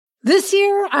This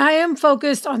year, I am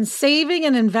focused on saving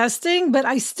and investing, but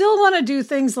I still want to do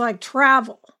things like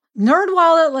travel.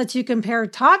 NerdWallet lets you compare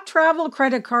top travel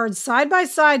credit cards side by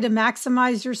side to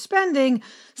maximize your spending,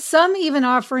 some even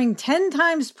offering 10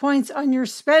 times points on your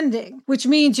spending, which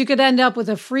means you could end up with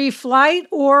a free flight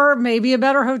or maybe a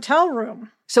better hotel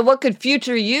room. So what could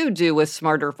future you do with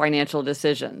smarter financial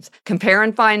decisions? Compare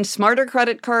and find smarter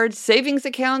credit cards, savings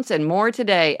accounts, and more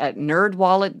today at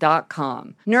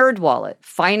nerdwallet.com. NerdWallet,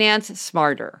 finance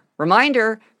smarter.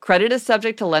 Reminder, credit is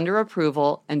subject to lender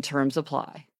approval and terms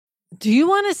apply. Do you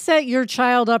want to set your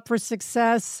child up for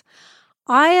success?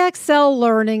 IXL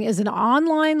Learning is an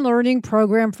online learning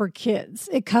program for kids.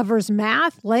 It covers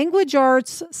math, language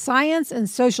arts, science, and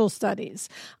social studies.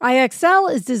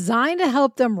 IXL is designed to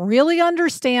help them really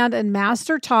understand and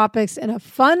master topics in a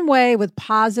fun way with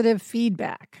positive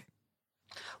feedback.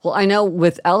 Well, I know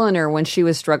with Eleanor, when she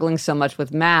was struggling so much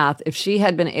with math, if she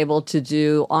had been able to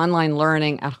do online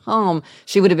learning at home,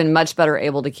 she would have been much better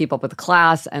able to keep up with the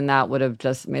class, and that would have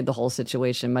just made the whole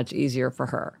situation much easier for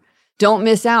her. Don't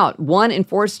miss out. 1 in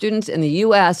 4 students in the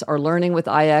U.S. are learning with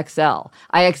IXL.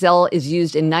 IXL is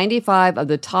used in 95 of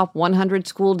the top 100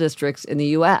 school districts in the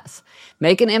U.S.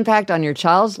 Make an impact on your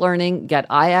child's learning. Get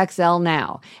IXL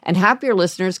now. And Happier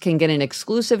listeners can get an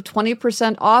exclusive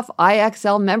 20% off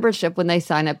IXL membership when they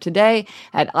sign up today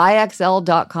at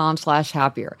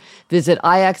IXL.com/happier. Visit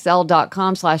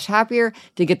IXL.com/happier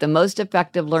to get the most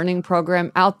effective learning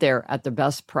program out there at the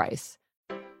best price.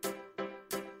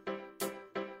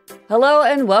 Hello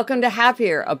and welcome to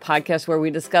Happier, a podcast where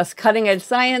we discuss cutting-edge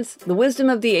science, the wisdom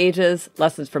of the ages,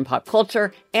 lessons from pop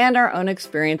culture, and our own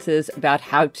experiences about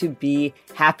how to be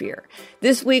happier.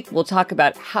 This week, we'll talk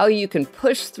about how you can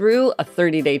push through a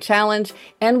 30-day challenge,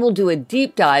 and we'll do a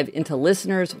deep dive into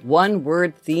listeners'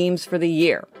 one-word themes for the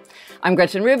year. I'm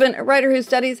Gretchen Rubin, a writer who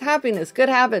studies happiness, good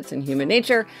habits, and human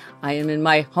nature. I am in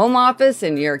my home office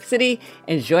in New York City,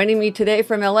 and joining me today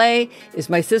from LA is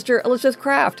my sister, Elizabeth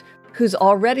Craft, who's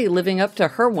already living up to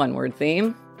her one-word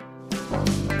theme.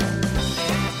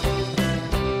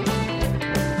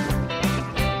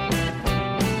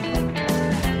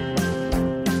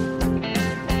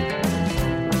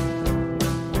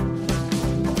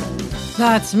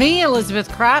 That's me,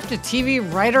 Elizabeth Craft, a TV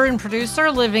writer and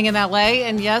producer living in LA.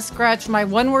 And yes, Gretch, my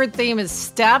one-word theme is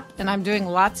step, and I'm doing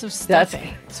lots of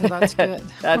stepping. So that's good.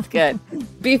 That's good.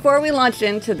 Before we launch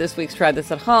into this week's Try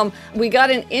This at Home, we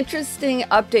got an interesting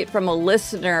update from a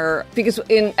listener, because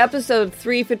in episode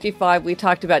 355, we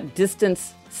talked about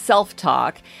distance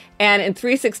self-talk. And in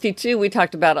 362, we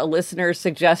talked about a listener's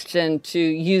suggestion to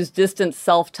use distance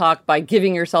self-talk by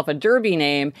giving yourself a derby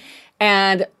name.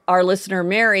 And our listener,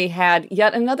 Mary, had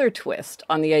yet another twist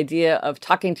on the idea of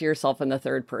talking to yourself in the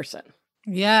third person.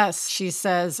 Yes, she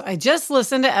says, I just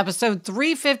listened to episode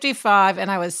 355,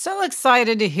 and I was so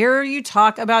excited to hear you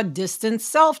talk about distance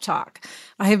self-talk.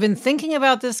 I have been thinking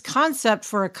about this concept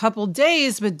for a couple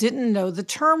days, but didn't know the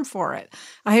term for it.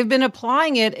 I have been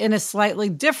applying it in a slightly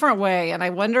different way, and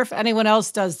I wonder if anyone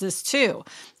else does this too.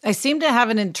 I seem to have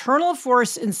an internal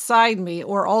force inside me,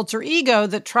 or alter ego,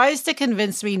 that tries to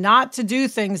convince me not to do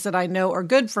things that I know are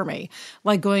good for me,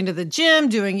 like going to the gym,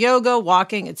 doing yoga,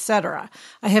 walking, etc.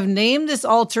 I have named this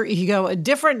alter ego a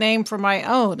different name for my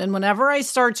own, and whenever I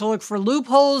start to look for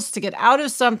loopholes to get out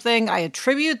of something, I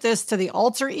attribute this to the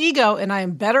alter ego, and I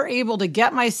am better able to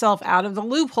get myself out of the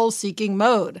loophole-seeking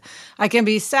mode. I can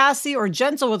be sassy or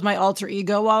gentle with my alter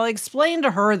ego while I explain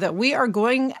to her that we are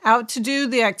going out to do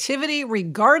the activity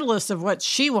regardless of what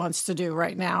she wants to do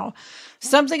right now.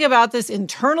 Something about this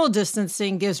internal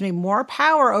distancing gives me more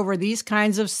power over these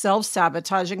kinds of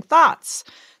self-sabotaging thoughts.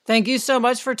 Thank you so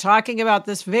much for talking about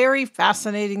this very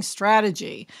fascinating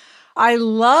strategy. I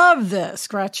love this,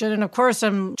 Gretchen. And of course,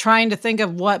 I'm trying to think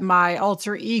of what my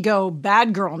alter ego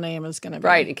bad girl name is going to be.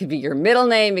 Right. It could be your middle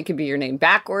name. It could be your name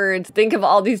backwards. Think of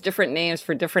all these different names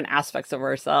for different aspects of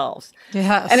ourselves.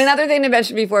 Yes. And another thing to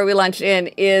mention before we launch in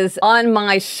is on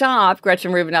my shop,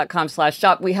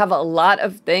 GretchenRubin.com/shop, we have a lot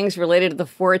of things related to the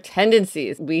 4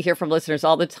 tendencies. We hear from listeners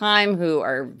all the time who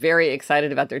are very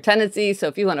excited about their tendencies. So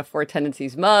if you want a 4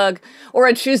 tendencies mug or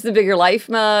a Choose the Bigger Life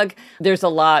mug, there's a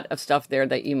lot of stuff there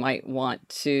that you might want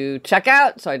to check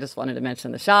out. So I just wanted to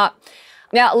mention the shop.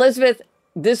 Now, Elizabeth,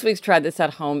 this week's Try This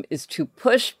at Home is to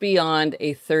push beyond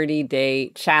a 30-day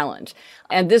challenge.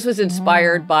 And this was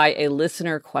inspired by a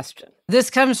listener question. This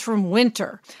comes from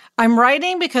Winter. I'm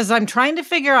writing because I'm trying to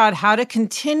figure out how to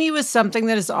continue with something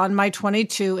that is on my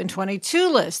 22 and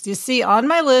 22 list. You see, on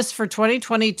my list for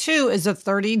 2022 is a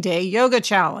 30-day yoga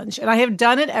challenge, and I have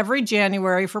done it every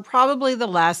January for probably the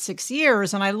last 6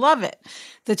 years, and I love it.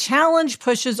 The challenge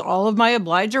pushes all of my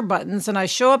obliger buttons, and I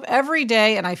show up every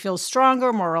day and I feel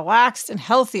stronger, more relaxed, and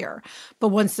healthier. But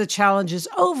once the challenge is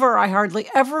over, I hardly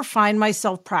ever find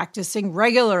myself practicing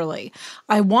regularly.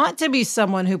 I want to be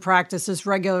someone who practices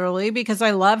regularly because I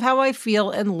love how I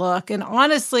feel and look, and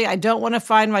honestly, I don't want to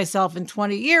find myself in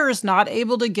 20 years not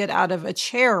able to get out of a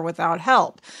chair without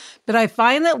help. But I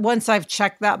find that once I've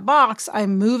checked that box,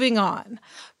 I'm moving on.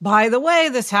 By the way,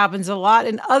 this happens a lot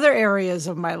in other areas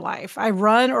of my life. I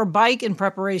run or bike in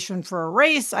preparation for a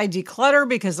race. I declutter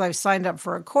because I've signed up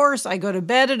for a course. I go to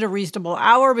bed at a reasonable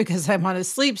hour because I'm on a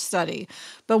sleep study.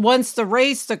 But once the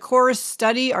race, the course,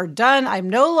 study are done, I'm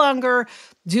no longer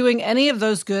doing any of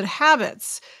those good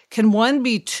habits. Can one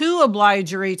be too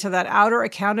obligatory to that outer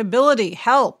accountability?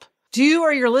 Help. Do you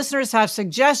or your listeners have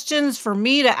suggestions for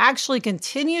me to actually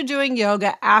continue doing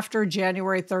yoga after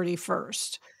January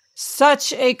 31st?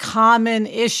 Such a common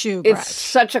issue, Gretch. It's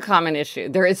such a common issue.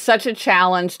 There is such a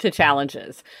challenge to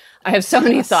challenges. I have so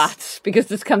many thoughts because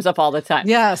this comes up all the time.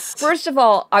 Yes. First of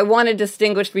all, I want to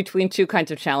distinguish between two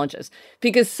kinds of challenges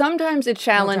because sometimes a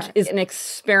challenge is an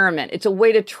experiment. It's a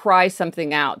way to try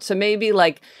something out. So maybe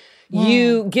like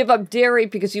you give up dairy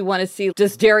because you want to see,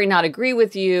 does dairy not agree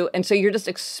with you? And so you're just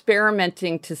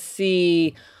experimenting to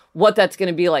see what that's going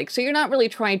to be like. So you're not really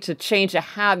trying to change a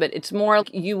habit. It's more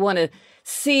like you want to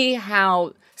see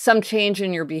how some change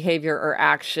in your behavior or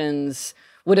actions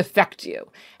would affect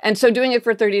you. And so doing it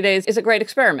for 30 days is a great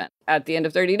experiment. At the end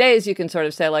of 30 days, you can sort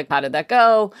of say, like, how did that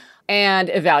go? And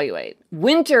evaluate.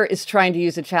 Winter is trying to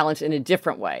use a challenge in a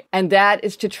different way, and that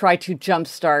is to try to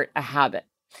jumpstart a habit.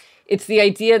 It's the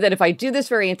idea that if I do this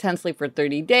very intensely for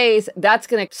 30 days, that's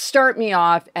going to start me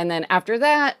off. And then after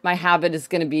that, my habit is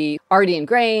going to be already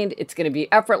ingrained. It's going to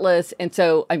be effortless. And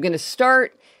so I'm going to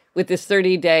start with this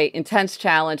 30-day intense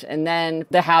challenge, and then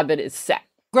the habit is set.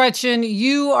 Gretchen,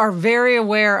 you are very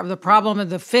aware of the problem of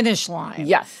the finish line.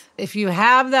 Yes. If you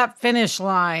have that finish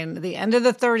line, the end of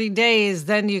the 30 days,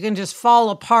 then you can just fall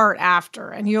apart after.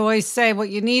 And you always say what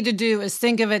you need to do is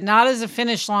think of it not as a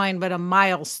finish line, but a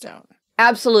milestone.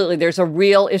 Absolutely. There's a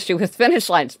real issue with finish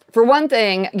lines. For one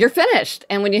thing, you're finished.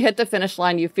 And when you hit the finish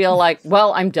line, you feel like,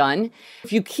 well, I'm done.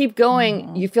 If you keep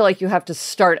going, you feel like you have to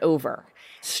start over.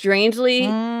 Strangely,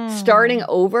 starting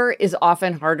over is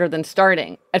often harder than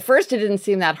starting. At first, it didn't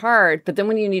seem that hard, but then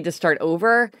when you need to start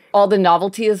over, all the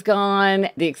novelty is gone,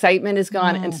 the excitement is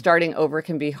gone, and starting over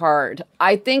can be hard.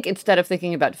 I think instead of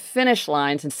thinking about finish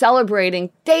lines and celebrating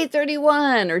day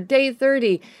 31 or day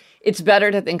 30, it's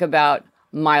better to think about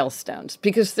milestones,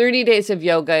 because 30 days of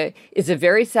yoga is a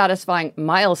very satisfying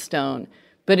milestone,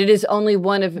 but it is only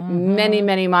one of many,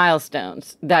 many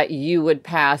milestones that you would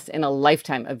pass in a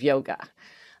lifetime of yoga.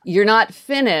 You're not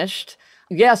finished.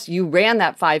 Yes, you ran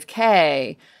that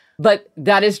 5K, but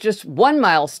that is just one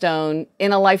milestone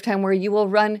in a lifetime where you will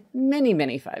run many,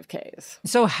 many 5Ks.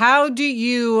 So how do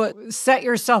you set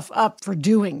yourself up for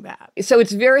doing that? So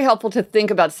it's very helpful to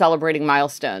think about celebrating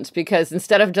milestones, because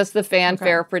instead of just the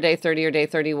fanfare for day 30 or day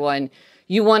 31,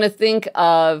 you want to think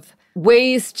of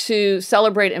ways to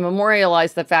celebrate and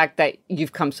memorialize the fact that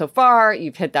you've come so far,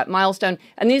 you've hit that milestone,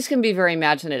 and these can be very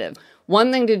imaginative.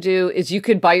 One thing to do is you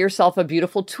could buy yourself a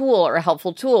beautiful tool or a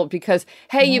helpful tool because,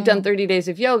 hey, you've done 30 days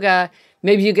of yoga,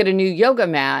 maybe you get a new yoga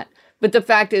mat, but the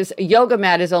fact is a yoga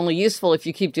mat is only useful if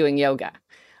you keep doing yoga.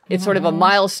 It's sort of a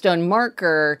milestone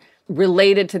marker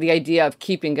related to the idea of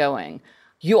keeping going.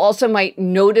 You also might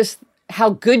notice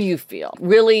how good you feel.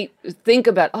 Really think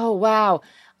about, oh, wow,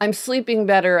 I'm sleeping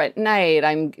better at night.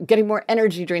 I'm getting more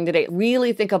energy during the day.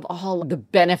 Really think of all the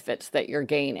benefits that you're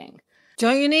gaining.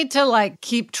 Don't you need to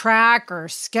keep track or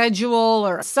schedule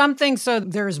or something so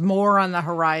there's more on the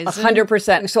horizon?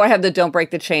 100%. So I have the Don't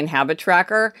Break the Chain habit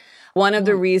tracker. One of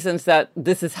the reasons that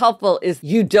this is helpful is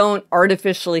you don't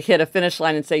artificially hit a finish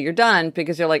line and say you're done,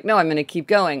 because you're like, no, I'm going to keep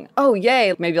going. Oh,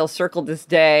 yay. Maybe I'll circle this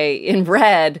day in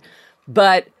red,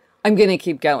 but I'm going to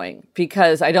keep going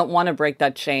because I don't want to break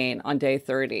that chain on day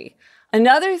 30.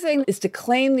 Another thing is to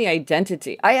claim the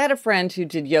identity. I had a friend who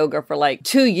did yoga for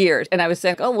 2 years, and I was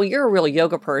saying, oh, well, you're a real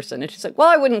yoga person. And she's like, well,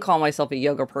 I wouldn't call myself a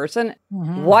yoga person.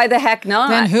 Why the heck not?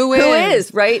 Then who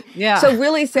is, right? Yeah. So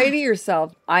really say to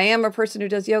yourself, I am a person who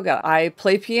does yoga. I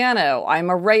play piano. I'm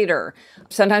a writer.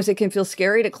 Sometimes it can feel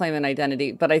scary to claim an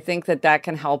identity, but I think that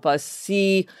can help us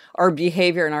see our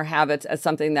behavior and our habits as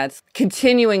something that's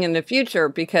continuing in the future,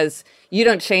 because you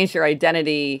don't change your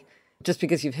identity just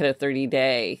because you've hit a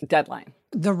 30-day deadline.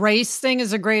 The race thing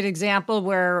is a great example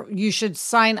where you should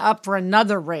sign up for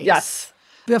another race. Yes.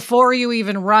 Before you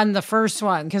even run the first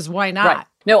one, because why not? Right.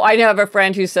 No, I have a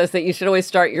friend who says that you should always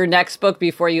start your next book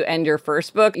before you end your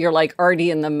first book. You're like already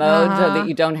in the mode so that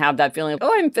you don't have that feeling of,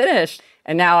 oh, I'm finished.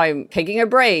 And now I'm taking a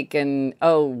break. And,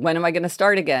 oh, when am I going to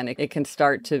start again? It can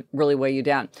start to really weigh you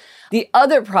down. The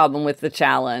other problem with the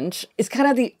challenge is kind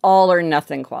of the all or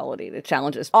nothing quality. The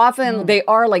challenges often they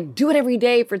are like, do it every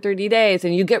day for 30 days.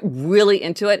 And you get really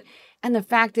into it. And the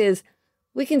fact is,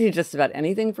 we can do just about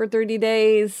anything for 30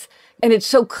 days. And it's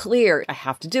so clear, I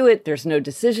have to do it. There's no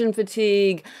decision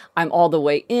fatigue. I'm all the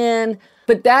way in.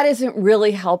 But that isn't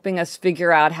really helping us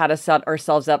figure out how to set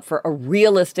ourselves up for a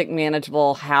realistic,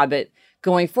 manageable habit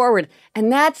going forward.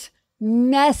 And that's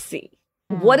messy.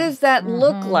 What does that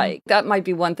look like? That might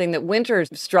be one thing that Winter's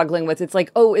struggling with. It's like,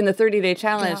 oh, in the 30-day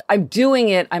challenge, I'm doing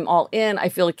it. I'm all in. I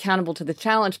feel accountable to the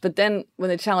challenge. But then when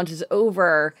the challenge is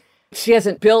over, she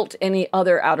hasn't built any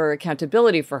other outer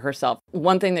accountability for herself.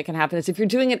 One thing that can happen is if you're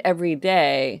doing it every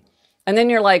day, and then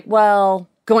you're like, well,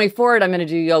 going forward, I'm going to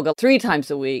do yoga 3 times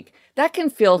a week. That can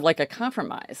feel like a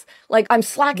compromise. Like I'm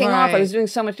slacking off. I was doing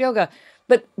so much yoga,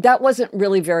 but that wasn't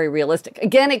really very realistic.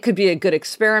 Again, it could be a good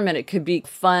experiment. It could be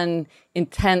fun,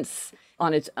 intense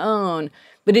on its own,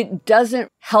 but it doesn't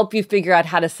help you figure out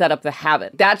how to set up the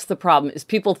habit. That's the problem, is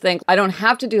people think, I don't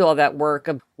have to do all that work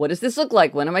of what does this look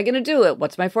like? When am I going to do it?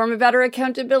 What's my form of better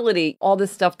accountability? All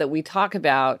this stuff that we talk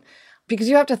about, because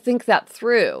you have to think that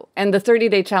through. And the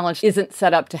 30-day challenge isn't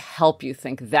set up to help you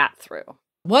think that through.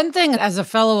 One thing as a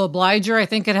fellow obliger, I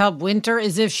think could help Winter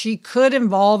is if she could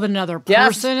involve another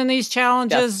person in these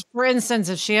challenges. Yes. For instance,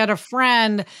 if she had a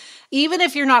friend, even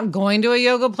if you're not going to a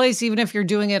yoga place, even if you're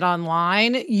doing it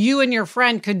online, you and your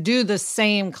friend could do the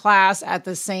same class at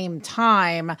the same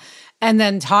time and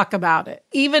then talk about it.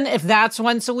 Even if that's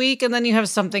once a week, and then you have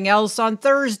something else on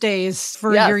Thursdays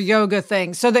for your yoga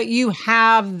thing, so that you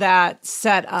have that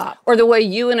set up. Or the way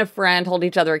you and a friend hold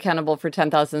each other accountable for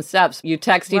 10,000 steps. You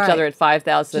text each other at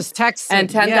 5,000 just text and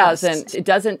 10,000. It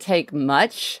doesn't take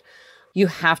much. You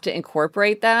have to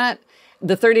incorporate that.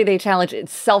 The 30-day challenge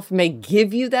itself may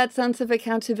give you that sense of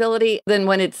accountability. Then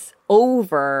when it's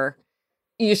over,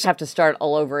 you just have to start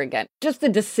all over again. Just the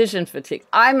decision fatigue.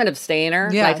 I'm an abstainer.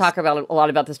 Yes. I talk about a lot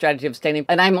about the strategy of abstaining.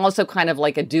 And I'm also kind of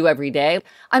like a do every day.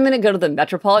 I'm going to go to the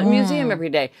Metropolitan Museum every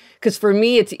day. Because for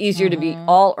me, it's easier to be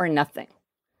all or nothing.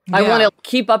 I want to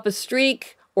keep up a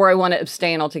streak, or I want to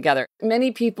abstain altogether.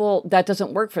 Many people, that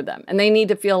doesn't work for them. And they need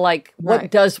to feel like, what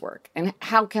does work? And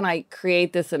how can I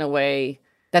create this in a way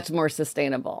that's more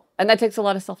sustainable? And that takes a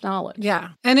lot of self-knowledge. Yeah.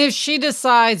 And if she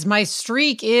decides my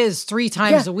streak is 3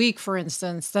 times a week, for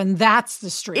instance, then that's the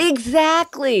streak.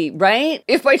 Exactly, right?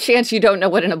 If by chance you don't know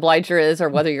what an obliger is or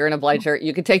whether you're an obliger,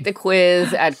 you can take the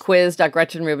quiz at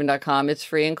quiz.gretchenrubin.com. It's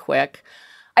free and quick.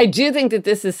 I do think that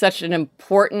this is such an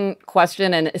important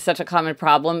question and is such a common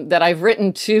problem that I've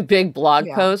written 2 big blog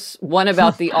posts, one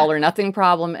about the all or nothing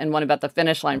problem and one about the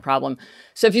finish line problem.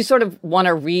 So if you sort of want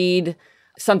to read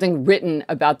something written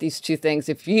about these 2 things,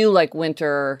 if you, like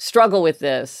Winter, struggle with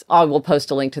this, I will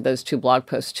post a link to those 2 blog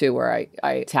posts too, where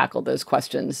I tackle those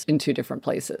questions in 2 different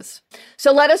places.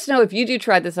 So let us know if you do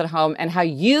try this at home and how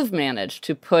you've managed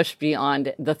to push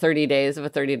beyond the 30 days of a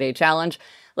 30-day challenge.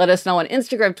 Let us know on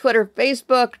Instagram, Twitter,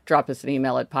 Facebook. Drop us an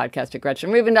email at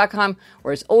podcast@GretchenRubin.com.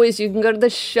 Or as always, you can go to the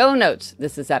show notes.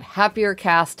 This is at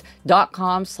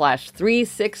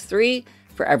happiercast.com/363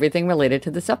 for everything related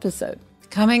to this episode.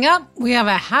 Coming up, we have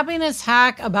a happiness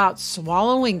hack about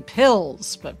swallowing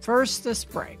pills. But first, this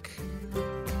break.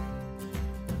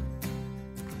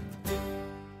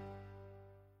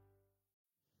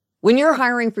 When you're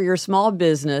hiring for your small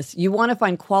business, you want to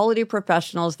find quality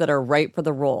professionals that are right for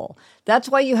the role. That's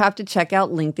why you have to check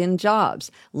out LinkedIn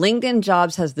Jobs. LinkedIn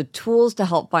Jobs has the tools to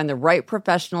help find the right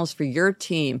professionals for your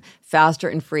team faster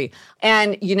and free.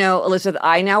 And, you know, Elizabeth,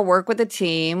 I now work with a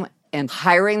team, and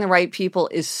hiring the right people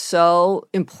is so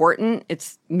important.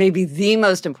 It's maybe the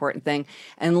most important thing.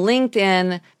 And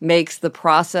LinkedIn makes the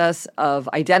process of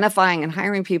identifying and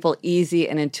hiring people easy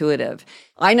and intuitive.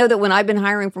 I know that when I've been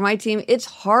hiring for my team, it's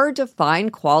hard to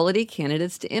find quality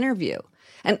candidates to interview.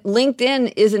 And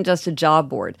LinkedIn isn't just a job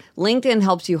board. LinkedIn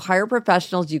helps you hire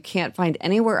professionals you can't find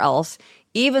anywhere else,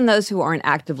 even those who aren't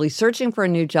actively searching for a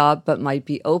new job but might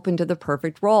be open to the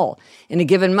perfect role. In a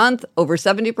given month, over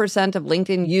 70% of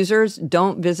LinkedIn users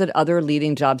don't visit other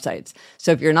leading job sites.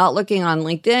 So if you're not looking on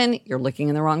LinkedIn, you're looking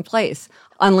in the wrong place.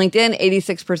 On LinkedIn,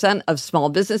 86% of small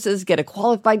businesses get a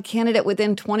qualified candidate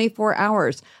within 24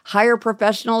 hours. Hire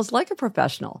professionals like a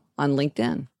professional on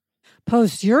LinkedIn.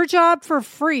 Post your job for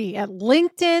free at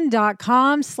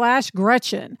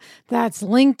linkedin.com/Gretchen. That's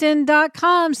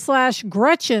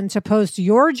linkedin.com/Gretchen to post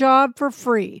your job for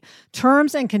free.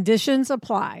 Terms and conditions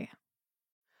apply.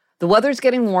 The weather's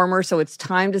getting warmer, so it's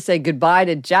time to say goodbye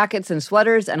to jackets and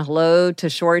sweaters and hello to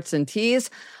shorts and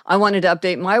tees. I wanted to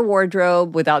update my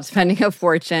wardrobe without spending a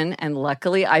fortune, and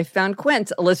luckily I found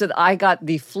Quince. Elizabeth, I got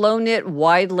the Flow Knit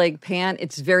wide leg pant.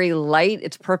 It's very light.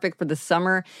 It's perfect for the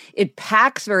summer. It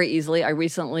packs very easily. I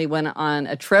recently went on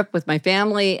a trip with my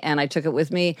family, and I took it with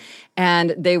me,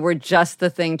 and they were just the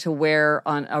thing to wear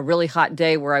on a really hot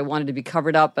day where I wanted to be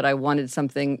covered up, but I wanted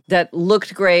something that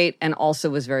looked great and also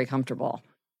was very comfortable.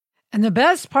 And the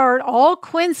best part, all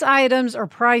Quince items are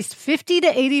priced 50 to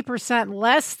 80%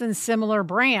 less than similar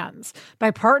brands.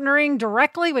 By partnering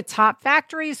directly with top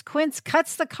factories, Quince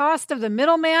cuts the cost of the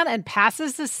middleman and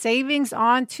passes the savings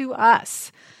on to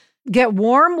us. Get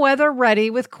warm weather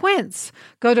ready with Quince.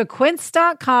 Go to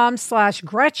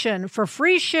quince.com/Gretchen for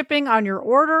free shipping on your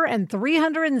order and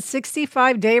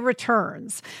 365-day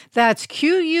returns. That's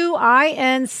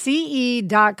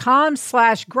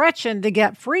QUINCE.com/Gretchen to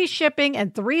get free shipping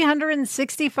and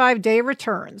 365-day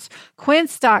returns.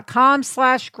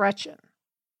 Quince.com/Gretchen.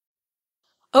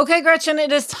 Okay, Gretchen,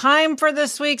 it is time for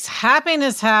this week's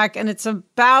happiness hack, and it's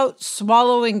about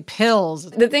swallowing pills.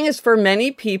 The thing is, for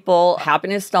many people,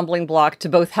 happiness stumbling block to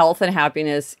both health and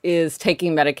happiness is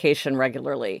taking medication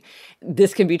regularly.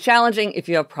 This can be challenging if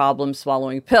you have problems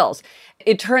swallowing pills.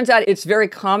 It turns out it's very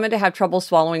common to have trouble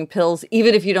swallowing pills,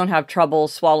 even if you don't have trouble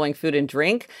swallowing food and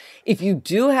drink. If you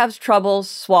do have trouble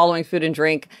swallowing food and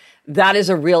drink, that is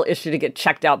a real issue to get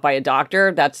checked out by a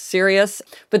doctor. That's serious.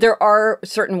 But there are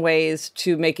certain ways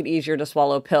to make it easier to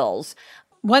swallow pills.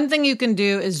 One thing you can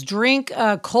do is drink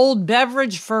a cold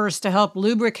beverage first to help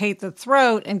lubricate the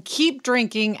throat and keep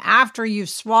drinking after you've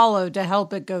swallowed to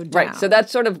help it go down. Right. So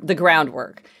that's sort of the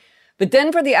groundwork. But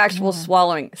then for the actual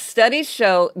swallowing, studies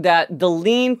show that the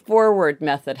lean forward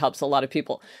method helps a lot of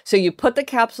people. So you put the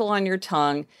capsule on your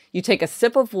tongue, you take a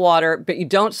sip of water, but you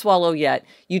don't swallow yet.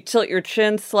 You tilt your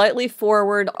chin slightly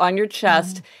forward on your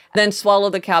chest, then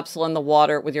swallow the capsule in the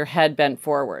water with your head bent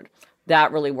forward.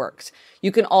 That really works.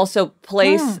 You can also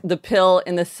place the pill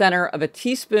in the center of a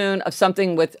teaspoon of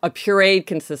something with a pureed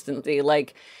consistency,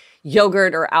 like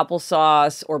yogurt or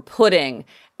applesauce or pudding,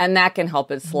 and that can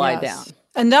help it slide down.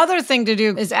 Another thing to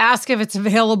do is ask if it's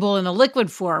available in a liquid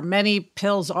form. Many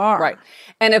pills are. Right.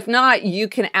 And if not, you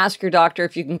can ask your doctor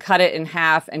if you can cut it in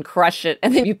half and crush it,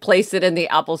 and then you place it in the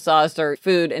applesauce or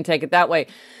food and take it that way.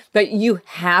 But you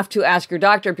have to ask your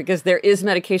doctor because there is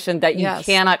medication that you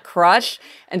cannot crush.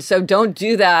 And so don't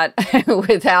do that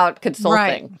without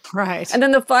consulting. Right. And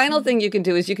then the final thing you can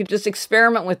do is you can just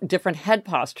experiment with different head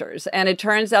postures. And it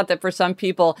turns out that for some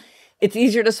people, it's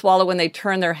easier to swallow when they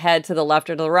turn their head to the left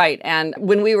or to the right. And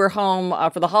when we were home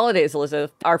for the holidays,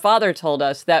 Elizabeth, our father told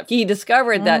us that he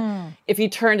discovered that if he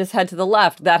turned his head to the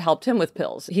left, that helped him with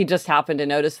pills. He just happened to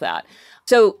notice that.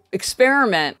 So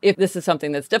experiment if this is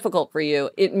something that's difficult for you.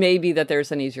 It may be that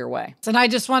there's an easier way. And I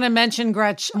just want to mention,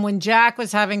 Gretchen, when Jack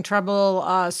was having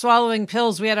trouble swallowing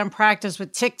pills, we had him practice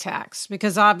with Tic Tacs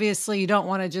because obviously you don't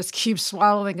want to just keep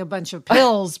swallowing a bunch of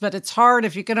pills, but it's hard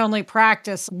if you can only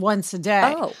practice once a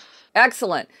day. Oh.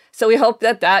 Excellent. So we hope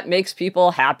that that makes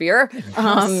people happier,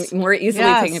 more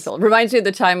easily taking a pill. Reminds me of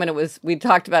the time when we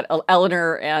talked about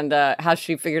Eleanor and how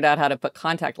she figured out how to put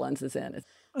contact lenses in.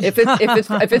 If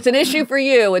it's an issue for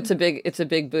you, it's a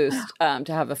big boost to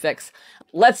have a fix.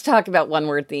 Let's talk about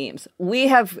one-word themes. We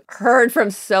have heard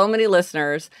from so many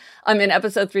listeners. In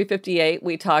episode 358,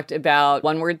 we talked about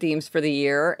one-word themes for the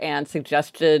year and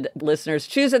suggested listeners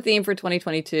choose a theme for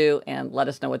 2022 and let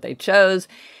us know what they chose.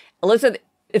 Elizabeth,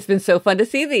 it's been so fun to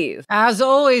see these. As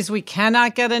always, we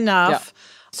cannot get enough. Yeah.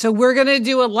 So we're going to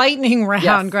do a lightning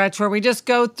round, Gretch, where we just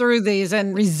go through these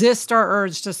and resist our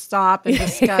urge to stop and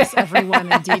discuss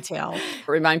everyone in detail.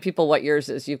 Remind people what yours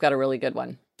is. You've got a really good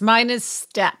one. Mine is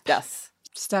step. Yes.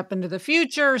 Step into the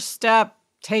future, step,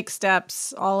 take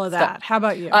steps, all of that. How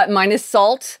about you? Mine is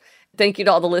salt. Thank you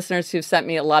to all the listeners who've sent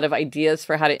me a lot of ideas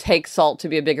for how to take salt to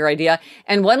be a bigger idea.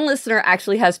 And one listener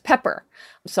actually has pepper.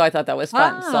 So I thought that was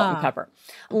fun, salt and pepper.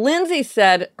 Lindsay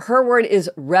said her word is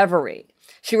reverie.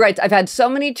 She writes, I've had so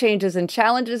many changes and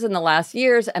challenges in the last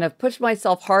years and have pushed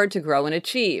myself hard to grow and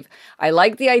achieve. I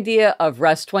like the idea of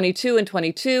rest 22 and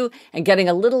 22 and getting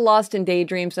a little lost in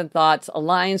daydreams and thoughts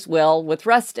aligns well with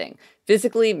resting,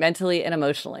 physically, mentally, and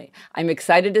emotionally. I'm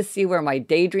excited to see where my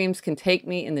daydreams can take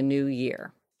me in the new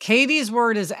year. Katie's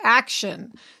word is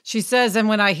action. She says, and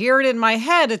when I hear it in my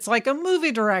head, it's like a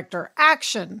movie director,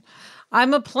 action.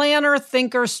 I'm a planner,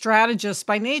 thinker, strategist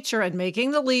by nature, and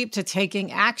making the leap to taking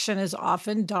action is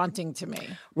often daunting to me.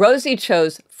 Rosie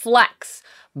chose flex,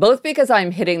 both because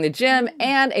I'm hitting the gym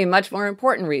and a much more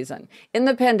important reason. In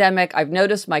the pandemic, I've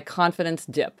noticed my confidence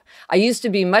dip. I used to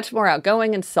be much more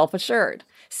outgoing and self-assured.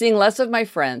 Seeing less of my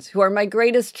friends, who are my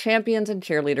greatest champions and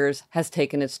cheerleaders, has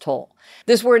taken its toll.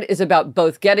 This word is about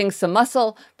both getting some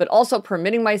muscle, but also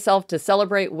permitting myself to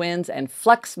celebrate wins and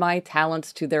flex my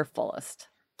talents to their fullest.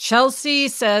 Chelsea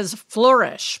says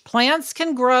flourish. Plants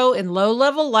can grow in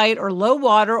low-level light or low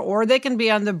water, or they can be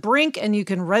on the brink and you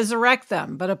can resurrect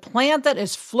them. But a plant that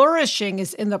is flourishing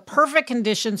is in the perfect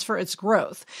conditions for its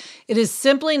growth. It is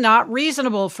simply not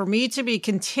reasonable for me to be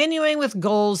continuing with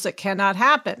goals that cannot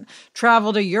happen.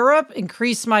 Travel to Europe,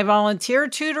 increase my volunteer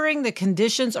tutoring, the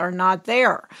conditions are not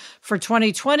there. For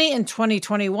 2020 and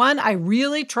 2021, I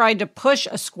really tried to push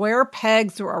a square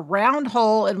peg through a round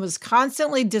hole and was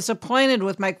constantly disappointed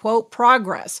with my quote,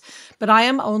 progress, but I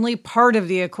am only part of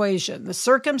the equation. The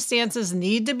circumstances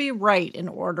need to be right in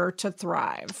order to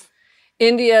thrive.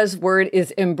 India's word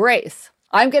is embrace.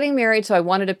 I'm getting married, so I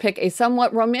wanted to pick a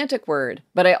somewhat romantic word,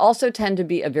 but I also tend to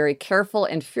be a very careful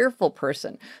and fearful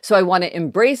person. So I want to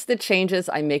embrace the changes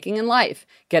I'm making in life,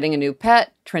 getting a new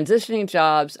pet, transitioning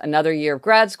jobs, another year of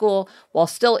grad school, while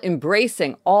still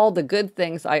embracing all the good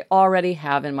things I already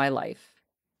have in my life.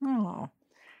 Oh.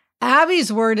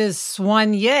 Abby's word is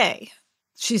soigné.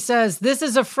 She says, this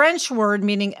is a French word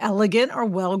meaning elegant or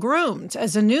well-groomed.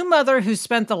 As a new mother who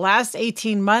spent the last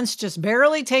 18 months just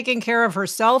barely taking care of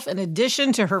herself in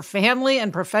addition to her family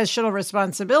and professional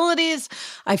responsibilities,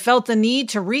 I felt the need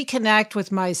to reconnect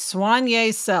with my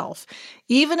soigné self.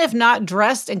 Even if not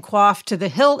dressed and coiffed to the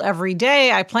hilt every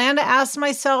day, I plan to ask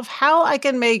myself how I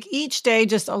can make each day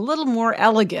just a little more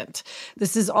elegant.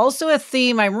 This is also a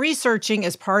theme I'm researching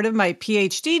as part of my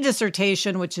PhD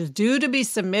dissertation, which is due to be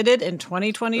submitted in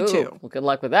 2022. Ooh, well, good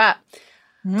luck with that.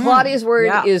 Claudia's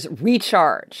word is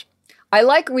recharge. I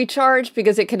like recharge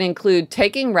because it can include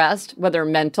taking rest, whether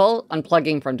mental,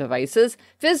 unplugging from devices,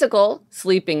 physical,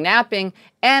 sleeping, napping,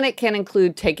 and it can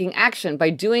include taking action by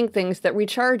doing things that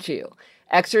recharge you.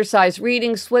 Exercise,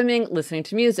 reading, swimming, listening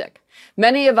to music.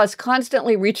 Many of us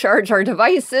constantly recharge our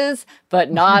devices,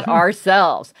 but not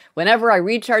ourselves. Whenever I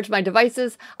recharge my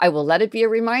devices, I will let it be a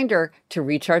reminder to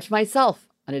recharge myself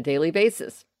on a daily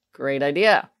basis. Great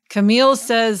idea. Camille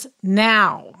says,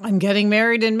 now. I'm getting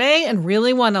married in May and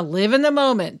really want to live in the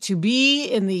moment, to be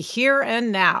in the here and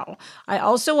now. I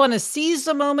also want to seize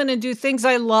the moment and do things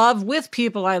I love with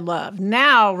people I love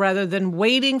now rather than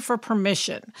waiting for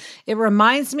permission. It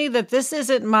reminds me that this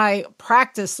isn't my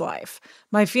practice life.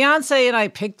 My fiance and I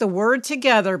picked the word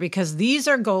together because these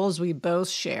are goals we both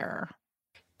share.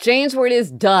 Jane's word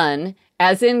is done,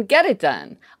 as in get it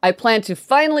done. I plan to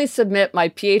finally submit my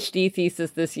PhD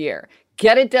thesis this year.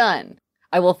 Get it done.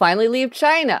 I will finally leave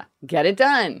China. Get it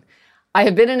done. I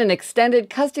have been in an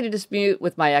extended custody dispute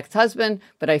with my ex-husband,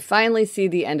 but I finally see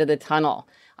the end of the tunnel.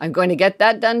 I'm going to get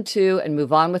that done too and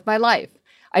move on with my life.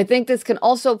 I think this can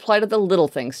also apply to the little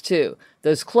things too.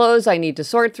 Those clothes I need to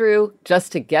sort through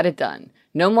just to get it done.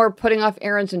 No more putting off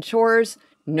errands and chores.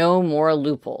 No more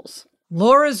loopholes.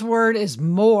 Laura's word is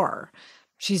more.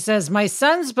 She says, my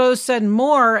sons both said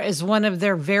more is one of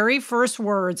their very first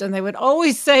words, and they would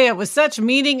always say it with such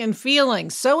meaning and feeling,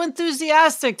 so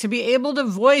enthusiastic to be able to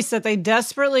voice that they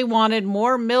desperately wanted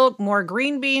more milk, more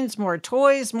green beans, more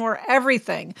toys, more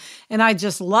everything. And I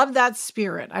just love that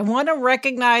spirit. I want to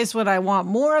recognize when I want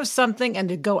more of something and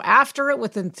to go after it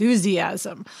with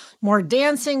enthusiasm. More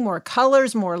dancing, more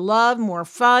colors, more love, more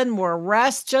fun, more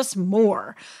rest, just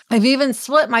more. I've even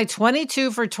split my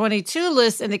 22 for 22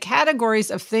 list into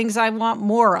categories of things I want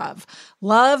more of.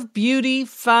 Love, beauty,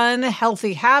 fun,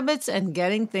 healthy habits, and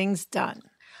getting things done.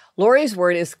 Lori's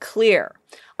word is clear.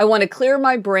 I want to clear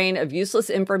my brain of useless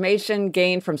information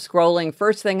gained from scrolling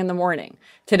first thing in the morning.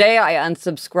 Today, I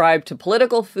unsubscribe to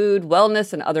political, food,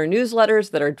 wellness, and other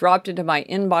newsletters that are dropped into my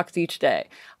inbox each day.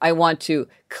 I want to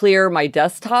clear my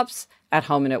desktops at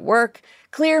home and at work,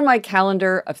 clear my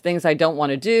calendar of things I don't want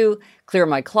to do, clear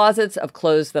my closets of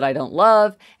clothes that I don't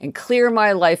love, and clear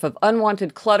my life of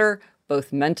unwanted clutter,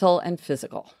 both mental and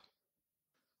physical.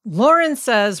 Lauren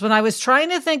says, when I was trying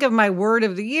to think of my word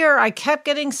of the year, I kept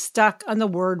getting stuck on the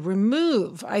word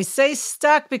remove. I say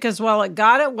stuck because while it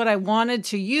got at what I wanted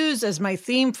to use as my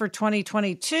theme for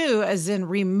 2022, as in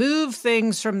remove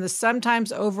things from the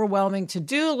sometimes overwhelming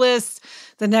to-do list,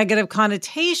 the negative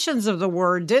connotations of the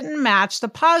word didn't match the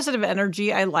positive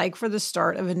energy I like for the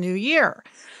start of a new year.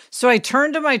 So I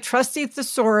turned to my trusty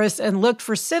thesaurus and looked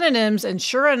for synonyms, and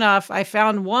sure enough, I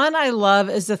found one I love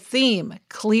as a theme: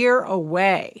 clear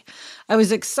away. I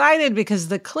was excited because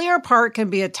the clear part can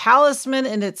be a talisman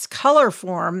in its color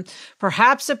form,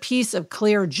 perhaps a piece of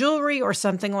clear jewelry or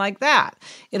something like that.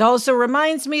 It also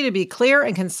reminds me to be clear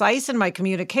and concise in my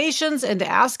communications and to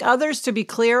ask others to be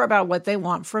clear about what they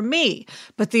want from me.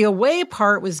 But the away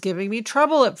part was giving me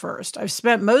trouble at first. I've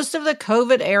spent most of the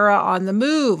COVID era on the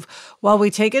move while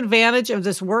we take advantage of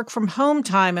this work from home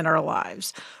time in our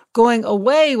lives. Going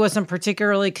away wasn't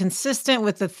particularly consistent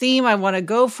with the theme I want to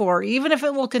go for, even if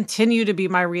it will continue to be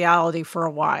my reality for a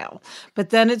while. But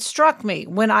then it struck me.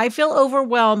 When I feel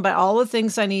overwhelmed by all the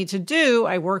things I need to do,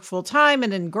 I work full-time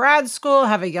and in grad school,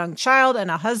 have a young child and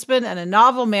a husband and a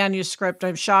novel manuscript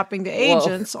I'm shopping to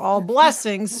agents, all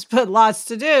blessings, but lots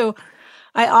to do.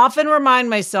 I often remind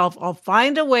myself I'll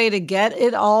find a way to get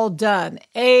it all done.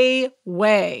 A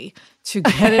way to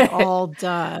get it all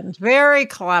done. Very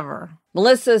clever.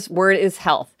 Melissa's word is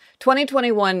health.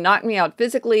 2021 knocked me out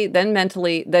physically, then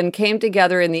mentally, then came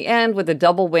together in the end with a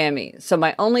double whammy. So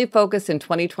my only focus in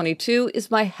 2022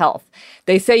 is my health.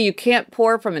 They say you can't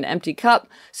pour from an empty cup.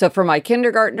 So for my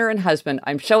kindergartner and husband,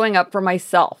 I'm showing up for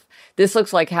myself. This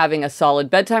looks like having a solid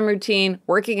bedtime routine,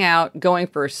 working out, going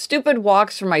for stupid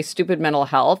walks for my stupid mental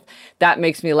health. That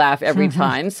makes me laugh every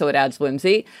time, so it adds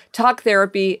whimsy. Talk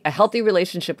therapy, a healthy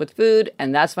relationship with food,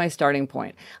 and that's my starting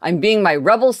point. I'm being my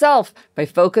rebel self by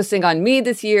focusing on me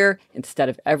this year instead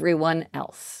of everyone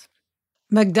else.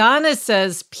 McDonough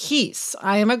says, peace.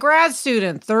 I am a grad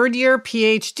student, third year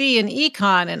PhD in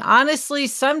econ, and honestly,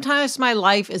 sometimes my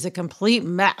life is a complete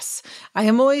mess. I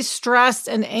am always stressed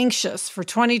and anxious. For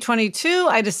 2022,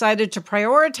 I decided to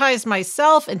prioritize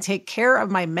myself and take care of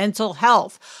my mental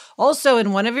health. Also,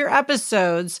 in one of your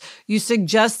episodes, you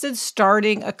suggested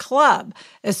starting a club.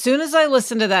 As soon as I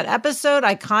listened to that episode,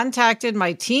 I contacted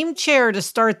my team chair to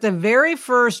start the very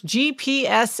first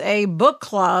GPSA book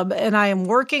club, and I am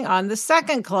working on the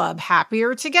second club,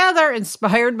 Happier Together,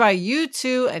 inspired by you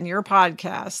two and your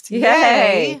podcast.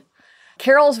 Yay!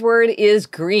 Carol's word is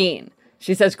green.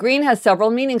 She says, green has several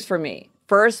meanings for me.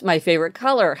 First, my favorite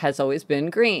color has always been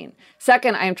green.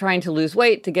 Second, I am trying to lose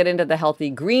weight to get into the healthy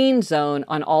green zone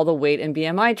on all the weight and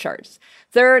BMI charts.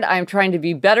 Third, I am trying to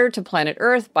be better to planet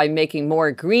Earth by making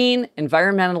more green,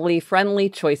 environmentally friendly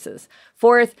choices.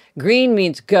 Fourth, green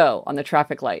means go on the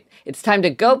traffic light. It's time to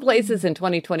go places in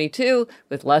 2022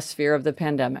 with less fear of the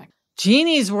pandemic.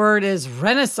 Jeannie's word is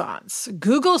Renaissance.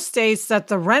 Google states that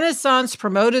the Renaissance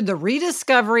promoted the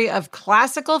rediscovery of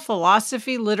classical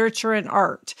philosophy, literature, and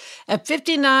art. At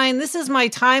 59, this is my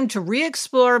time to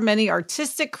re-explore many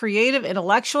artistic, creative,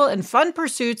 intellectual, and fun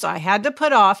pursuits I had to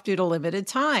put off due to limited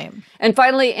time. And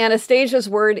finally, Anastasia's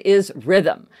word is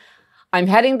rhythm. I'm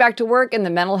heading back to work in the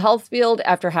mental health field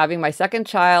after having my second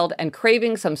child and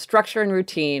craving some structure and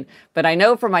routine. But I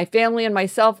know for my family and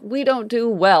myself, we don't do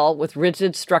well with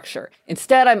rigid structure.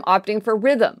 Instead, I'm opting for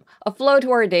rhythm, a flow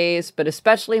to our days, but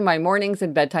especially my mornings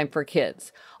and bedtime for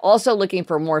kids. Also looking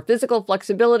for more physical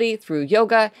flexibility through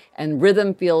yoga, and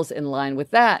rhythm feels in line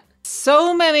with that.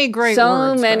 So many great words.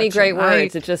 So many great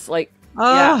words. It's just like,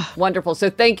 yeah, wonderful. So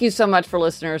thank you so much for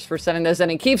listeners for sending those in,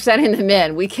 and keep sending them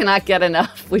in. We cannot get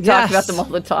enough. We talk about them all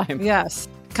the time. Yes.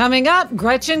 Coming up,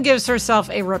 Gretchen gives herself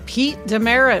a repeat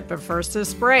demerit, but first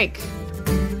this break.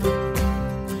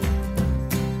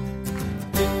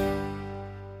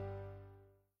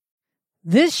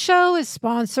 This show is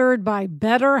sponsored by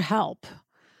BetterHelp.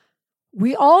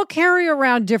 We all carry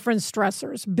around different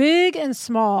stressors, big and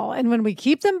small, and when we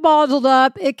keep them bottled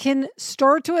up, it can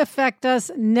start to affect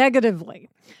us negatively.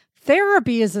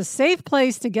 Therapy is a safe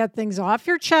place to get things off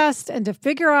your chest and to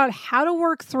figure out how to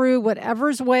work through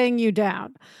whatever's weighing you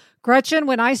down. Gretchen,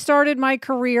 when I started my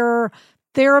career,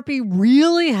 therapy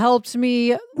really helped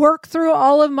me work through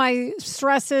all of my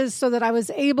stresses so that I was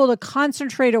able to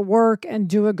concentrate at work and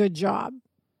do a good job.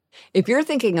 If you're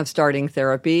thinking of starting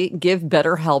therapy, give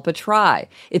BetterHelp a try.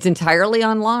 It's entirely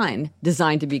online,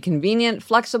 designed to be convenient,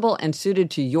 flexible, and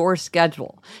suited to your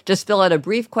schedule. Just fill out a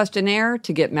brief questionnaire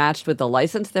to get matched with a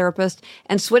licensed therapist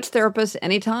and switch therapists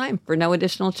anytime for no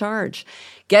additional charge.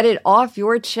 Get it off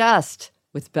your chest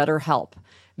with BetterHelp.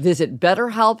 Visit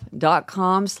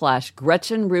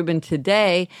BetterHelp.com/Gretchen Rubin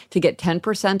today to get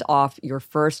 10% off your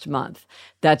first month.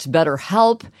 That's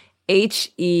BetterHelp,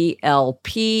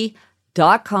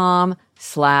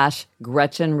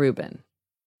 HELP.com/Gretchen Rubin.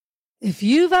 If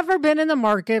you've ever been in the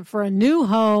market for a new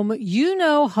home, you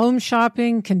know home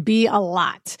shopping can be a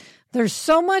lot. There's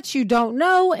so much you don't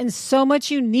know and so much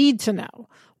you need to know.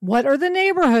 What are the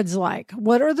neighborhoods like?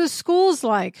 What are the schools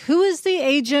like? Who is the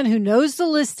agent who knows the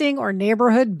listing or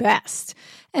neighborhood best?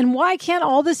 And why can't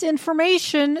all this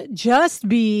information just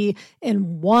be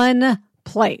in one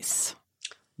place?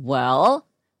 Well,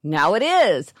 now it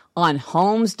is on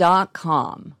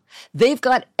Homes.com. They've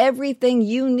got everything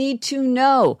you need to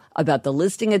know about the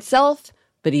listing itself,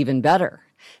 but even better,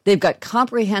 they've got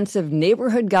comprehensive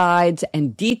neighborhood guides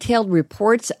and detailed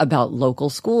reports about local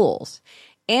schools.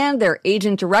 And their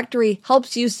agent directory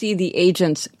helps you see the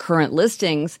agent's current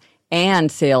listings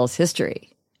and sales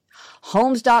history.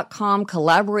 Homes.com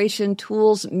collaboration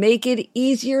tools make it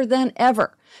easier than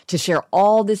ever to share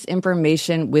all this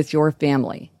information with your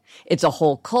family. It's a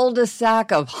whole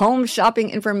cul-de-sac of home shopping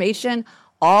information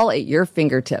all at your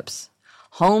fingertips.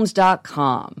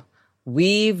 Homes.com.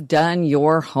 We've done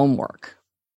your homework.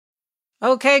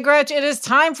 Okay, Gretch, it is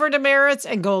time for demerits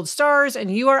and gold stars,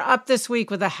 and you are up this week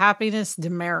with a happiness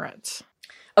demerit.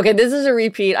 Okay, this is a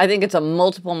repeat. I think it's a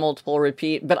multiple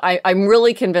repeat, but I'm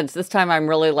really convinced this time I'm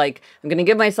really I'm going to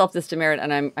give myself this demerit,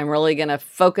 and I'm really going to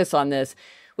focus on this,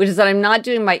 which is that I'm not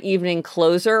doing my evening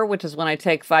closer, which is when I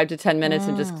take 5 to 10 minutes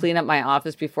and just clean up my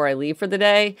office before I leave for the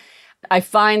day. I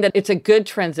find that it's a good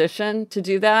transition to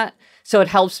do that. So it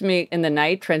helps me in the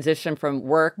night transition from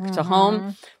work to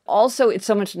home. Also, it's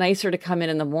so much nicer to come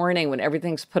in the morning when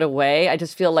everything's put away. I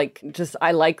just feel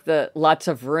I like the lots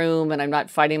of room and I'm not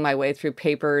fighting my way through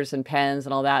papers and pens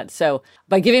and all that. So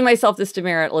by giving myself this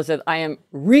demerit, Elizabeth, I am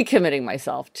recommitting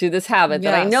myself to this habit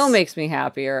that I know makes me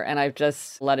happier, and I've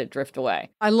just let it drift away.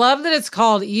 I love that it's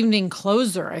called evening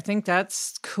closer. I think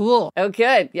that's cool. Oh,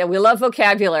 good. Yeah, we love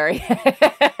vocabulary.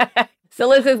 So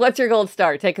Elizabeth, what's your gold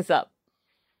star? Take us up.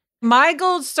 My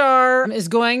gold star is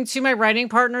going to my writing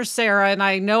partner, Sarah, and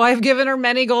I know I've given her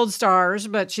many gold stars,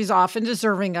 but she's often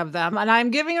deserving of them. And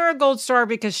I'm giving her a gold star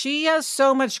because she has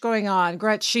so much going on.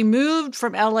 Gretch, she moved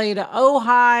from LA to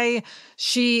Ojai.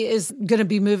 She is going to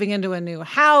be moving into a new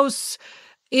house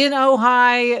in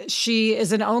Ojai. She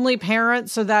is an only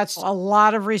parent, so that's a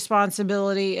lot of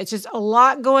responsibility. It's just a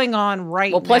lot going on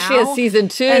right now. Well, plus she has season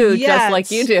 2, just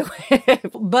like you do.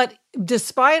 But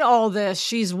despite all this,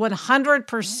 she's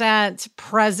 100%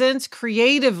 present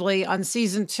creatively on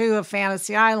season 2 of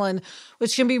Fantasy Island,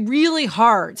 which can be really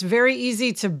hard. It's very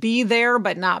easy to be there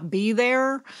but not be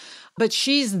there. But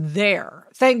she's there.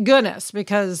 Thank goodness,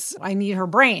 because I need her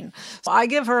brain. So I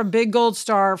give her a big gold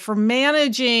star for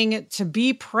managing to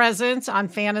be present on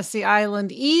Fantasy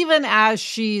Island, even as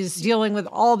she's dealing with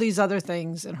all these other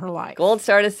things in her life. Gold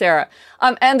star to Sarah.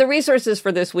 And the resources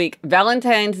for this week,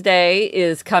 Valentine's Day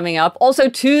is coming up. Also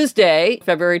Tuesday,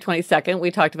 February 22nd. We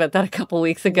talked about that a couple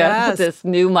weeks ago, this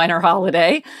new minor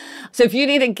holiday. So if you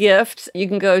need a gift, you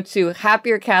can go to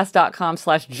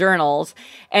happiercast.com/journals,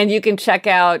 and you can check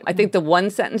out, I think, the one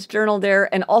sentence journal there,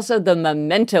 and also the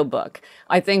Memento book.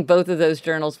 I think both of those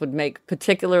journals would make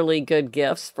particularly good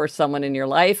gifts for someone in your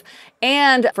life.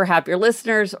 And for happier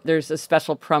listeners, there's a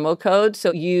special promo code.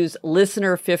 So use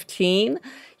listener15.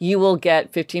 You will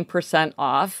get 15%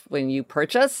 off when you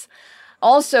purchase.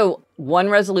 Also, one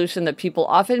resolution that people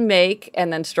often make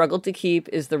and then struggle to keep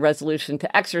is the resolution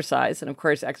to exercise. And of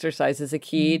course, exercise is a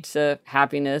key to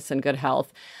happiness and good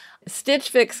health. Stitch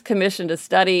Fix commissioned a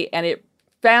study, and it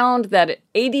found that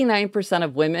 89%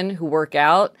 of women who work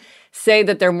out say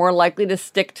that they're more likely to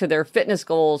stick to their fitness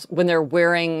goals when they're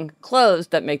wearing clothes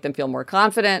that make them feel more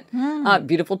confident.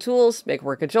 Beautiful tools make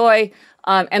work a joy,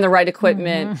 and the right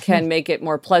equipment can make it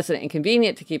more pleasant and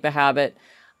convenient to keep a habit.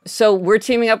 So we're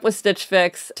teaming up with Stitch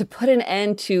Fix to put an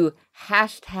end to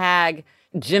hashtag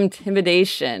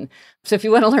Gymtimidation. So if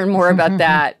you want to learn more about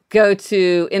that, go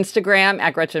to Instagram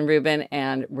at Gretchen Rubin,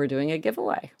 and we're doing a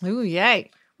giveaway. Ooh, yay.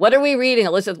 What are we reading?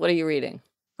 Elizabeth, what are you reading?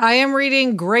 I am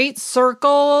reading Great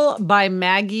Circle by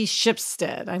Maggie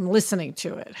Shipstead. I'm listening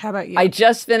to it. How about you? I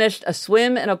just finished A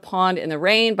Swim in a Pond in the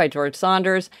Rain by George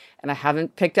Saunders, and I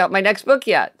haven't picked out my next book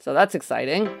yet, so that's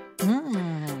exciting.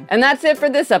 And that's it for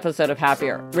this episode of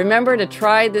Happier. Remember to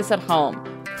try this at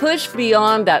home. Push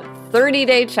beyond that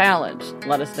 30-day challenge.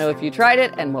 Let us know if you tried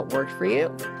it and what worked for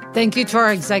you. Thank you to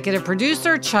our executive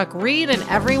producer, Chuck Reed, and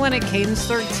everyone at Cadence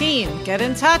 13. Get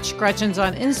in touch. Gretchen's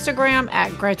on Instagram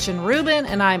at Gretchen Rubin,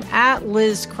 and I'm at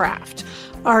Liz Craft.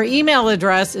 Our email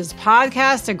address is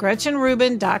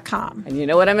podcast@GretchenRubin.com. And you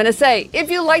know what I'm going to say. If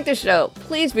you like the show,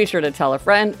 please be sure to tell a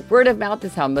friend. Word of mouth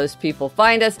is how most people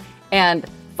find us. And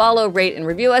follow, rate, and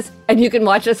review us. And you can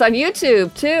watch us on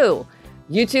YouTube, too.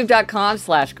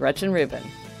 YouTube.com/Gretchen Rubin.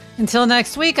 Until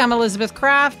next week, I'm Elizabeth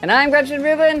Craft. And I'm Gretchen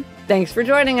Rubin. Thanks for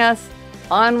joining us.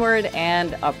 Onward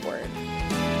and upward.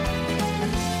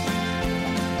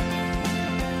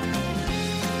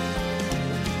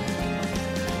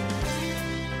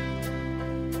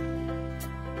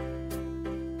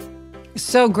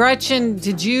 So, Gretchen,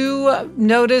 did you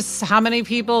notice how many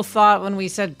people thought when we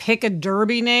said pick a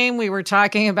Derby name, we were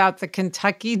talking about the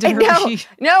Kentucky Derby?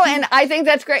 No, and I think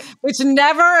that's great. Which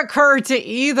never occurred to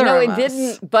either of us. No, it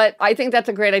didn't, but I think that's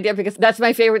a great idea because that's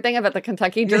my favorite thing about the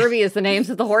Kentucky Derby is the names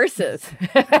of the horses.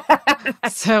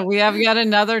 So we have yet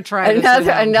another try.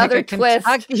 Another twist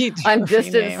on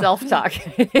distant self-talk.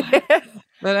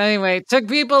 But anyway, it took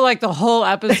people like the whole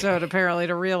episode apparently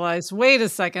to realize, wait a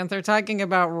second, they're talking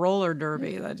about roller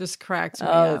derby. That just cracks me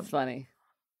up. Oh, it's funny.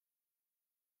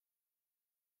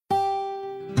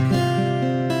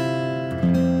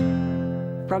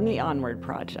 From the Onward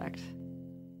Project.